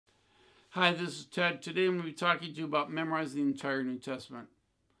Hi, this is Ted. Today I'm going to be talking to you about memorizing the entire New Testament.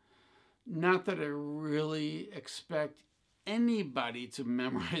 Not that I really expect anybody to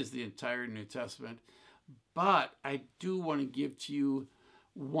memorize the entire New Testament, but I do want to give to you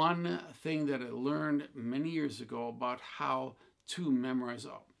one thing that I learned many years ago about how to memorize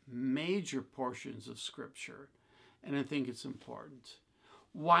major portions of Scripture, and I think it's important.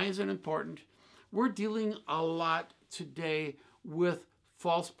 Why is it important? We're dealing a lot today with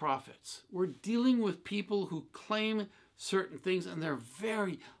false prophets. We're dealing with people who claim certain things and they're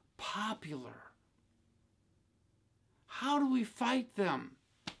very popular. How do we fight them?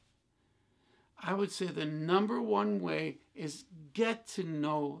 I would say the number one way is get to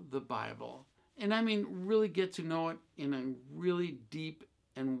know the Bible. And I mean really get to know it in a really deep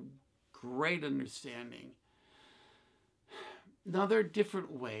and great understanding. Now there are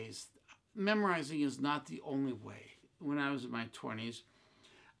different ways. Memorizing is not the only way. When I was in my 20s,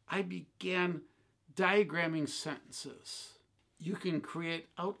 I began diagramming sentences. You can create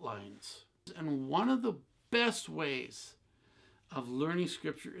outlines. And one of the best ways of learning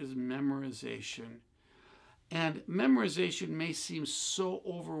Scripture is memorization. And memorization may seem so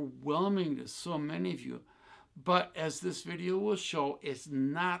overwhelming to so many of you, but as this video will show, it's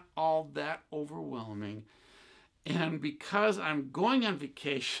not all that overwhelming. And because I'm going on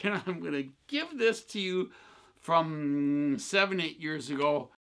vacation, I'm going to give this to you from 7-8 years ago.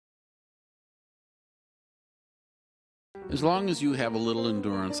 As long as you have a little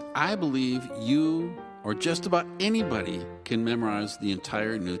endurance, I believe you or just about anybody can memorize the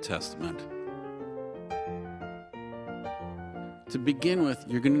entire New Testament. To begin with,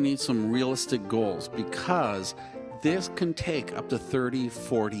 you're going to need some realistic goals because this can take up to 30,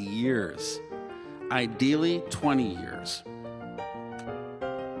 40 years. Ideally, 20 years.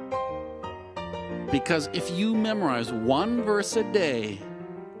 Because if you memorize one verse a day,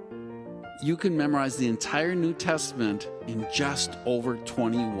 you can memorize the entire New Testament in just over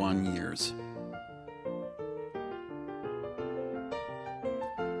 21 years.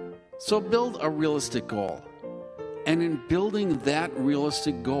 So build a realistic goal. And in building that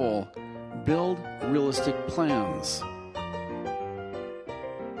realistic goal, build realistic plans.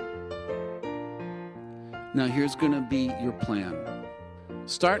 Now here's going to be your plan.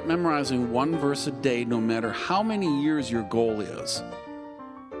 Start memorizing one verse a day no matter how many years your goal is.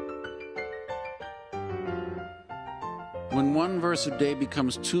 When one verse a day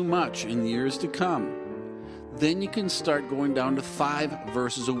becomes too much in the years to come, then you can start going down to 5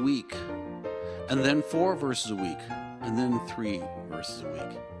 verses a week, and then 4 verses a week, and then 3 verses a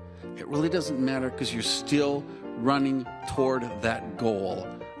week. It really doesn't matter because you're still running toward that goal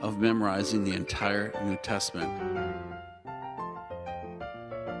of memorizing the entire New Testament.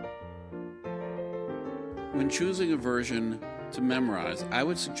 When choosing a version to memorize, I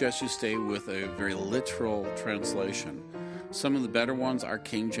would suggest you stay with a very literal translation. Some of the better ones are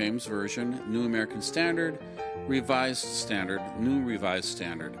King James Version, New American Standard, Revised Standard, New Revised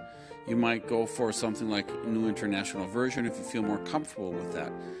Standard. You might go for something like New International Version if you feel more comfortable with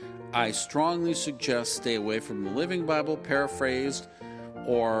that. I strongly suggest stay away from the Living Bible, Paraphrased,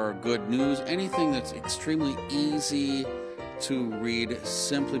 or Good News, anything that's extremely easy to read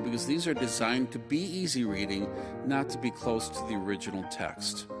simply because these are designed to be easy reading, not to be close to the original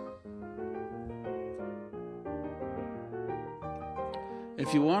text.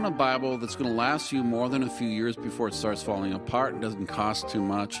 If you want a Bible that's going to last you more than a few years before it starts falling apart and doesn't cost too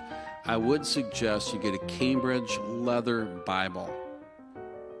much, I would suggest you get a Cambridge leather Bible.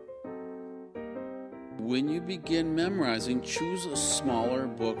 When you begin memorizing, choose a smaller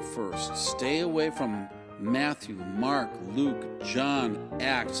book first. Stay away from Matthew, Mark, Luke, John,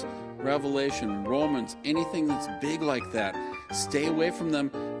 Acts, Revelation, Romans, anything that's big like that. Stay away from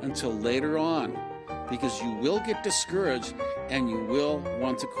them until later on, because you will get discouraged and you will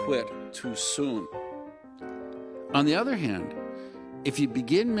want to quit too soon. On the other hand, if you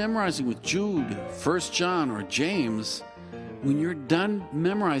begin memorizing with Jude, 1 John, or James, when you're done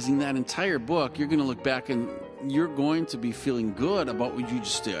memorizing that entire book, you're going to look back and you're going to be feeling good about what you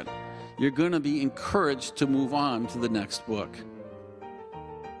just did. You're going to be encouraged to move on to the next book.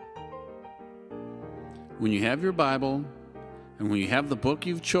 When you have your Bible and when you have the book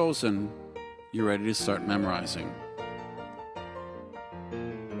you've chosen, you're ready to start memorizing.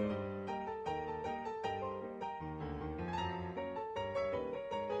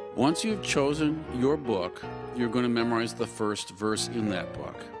 Once you've chosen your book, you're going to memorize the first verse in that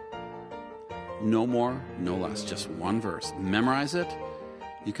book. No more, no less, just one verse. Memorize it.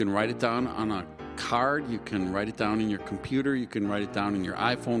 You can write it down on a card, you can write it down in your computer, you can write it down in your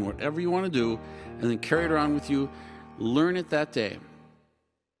iPhone, whatever you want to do, and then carry it around with you. Learn it that day.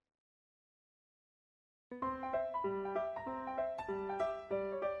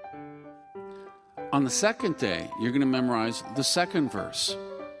 On the second day, you're going to memorize the second verse,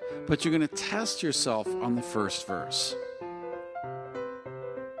 but you're going to test yourself on the first verse.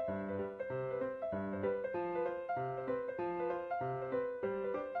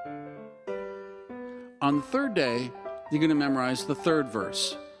 On the third day, you're going to memorize the third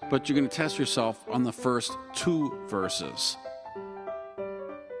verse, but you're going to test yourself on the first two verses.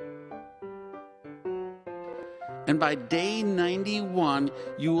 And by day 91,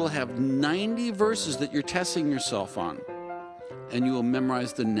 you will have 90 verses that you're testing yourself on, and you will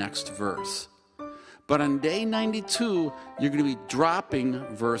memorize the next verse. But on day 92, you're going to be dropping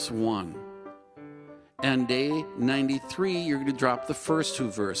verse 1. And day 93, you're going to drop the first two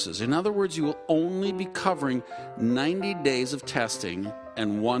verses. In other words, you will only be covering 90 days of testing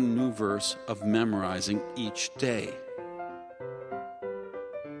and one new verse of memorizing each day.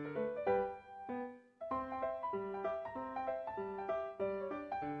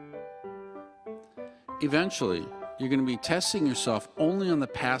 Eventually, you're going to be testing yourself only on the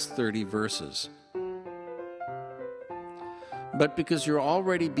past 30 verses. But because you're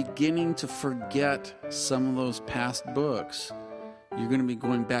already beginning to forget some of those past books, you're going to be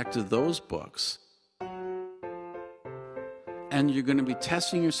going back to those books. And you're going to be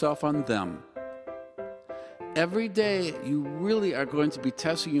testing yourself on them. Every day, you really are going to be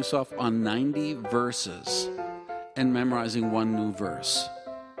testing yourself on 90 verses and memorizing one new verse.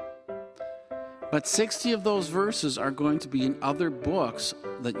 But 60 of those verses are going to be in other books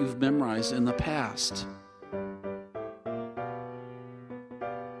that you've memorized in the past.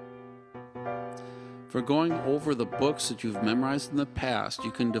 For going over the books that you've memorized in the past,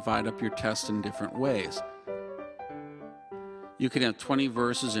 you can divide up your test in different ways. You can have 20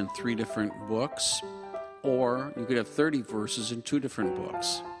 verses in 3 different books, or you could have 30 verses in 2 different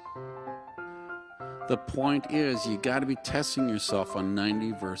books. The point is, you got to be testing yourself on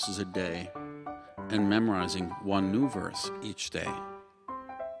 90 verses a day and memorizing one new verse each day.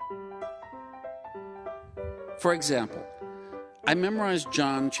 For example, I memorized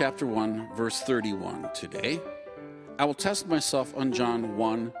John chapter 1, verse 31 today. I will test myself on John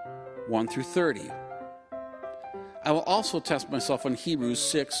 1, 1 through 30. I will also test myself on Hebrews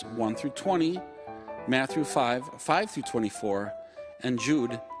 6, 1 through 20, Matthew 5, 5 through 24, and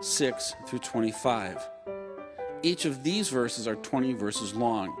Jude 6 through 25. Each of these verses are 20 verses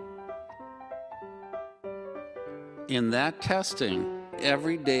long. In that testing,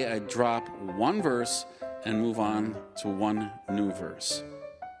 every day I drop one verse and move on to one new verse.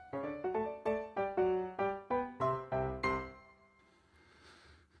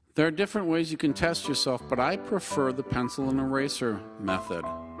 There are different ways you can test yourself, but I prefer the pencil and eraser method.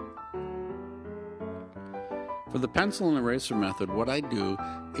 For the pencil and eraser method, what I do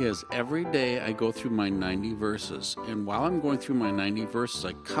is every day I go through my 90 verses, and while I'm going through my 90 verses,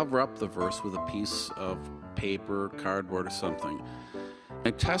 I cover up the verse with a piece of paper, cardboard, or something.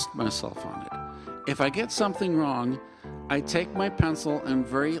 I test myself on it. If I get something wrong, I take my pencil and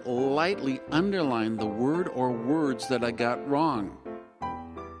very lightly underline the word or words that I got wrong.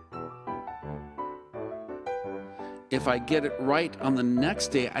 If I get it right on the next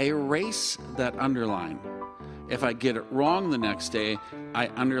day, I erase that underline. If I get it wrong the next day, I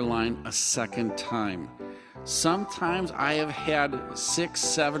underline a second time. Sometimes I have had 6,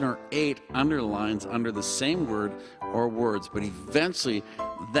 7, or 8 underlines under the same word or words, but eventually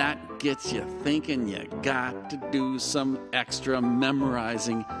that gets you thinking you got to do some extra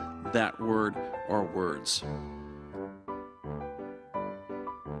memorizing that word or words.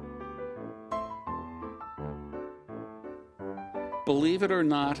 Believe it or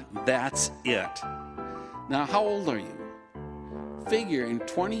not, that's it. Now, how old are you? Figure in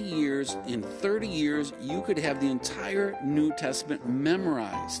 20 years, in 30 years, you could have the entire New Testament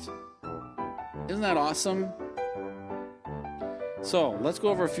memorized. Isn't that awesome? So, let's go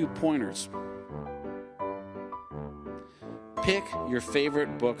over a few pointers. Pick your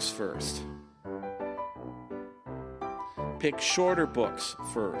favorite books first. Pick shorter books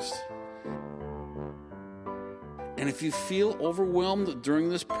first. And if you feel overwhelmed during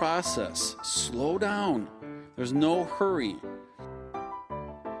this process, slow down. There's no hurry.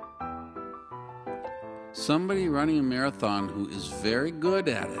 Somebody running a marathon who is very good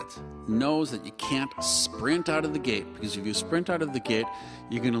at it knows that you can't sprint out of the gate, because if you sprint out of the gate,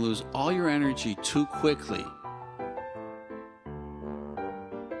 you're going to lose all your energy too quickly.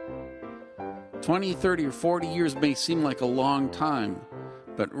 20, 30, or 40 years may seem like a long time,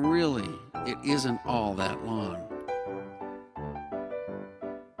 but really, it isn't all that long.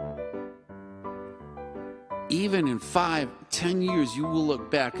 Even in 5, 10 years, you will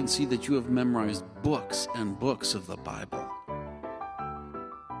look back and see that you have memorized books and books of the Bible.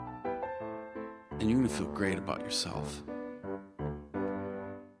 and you're going to feel great about yourself.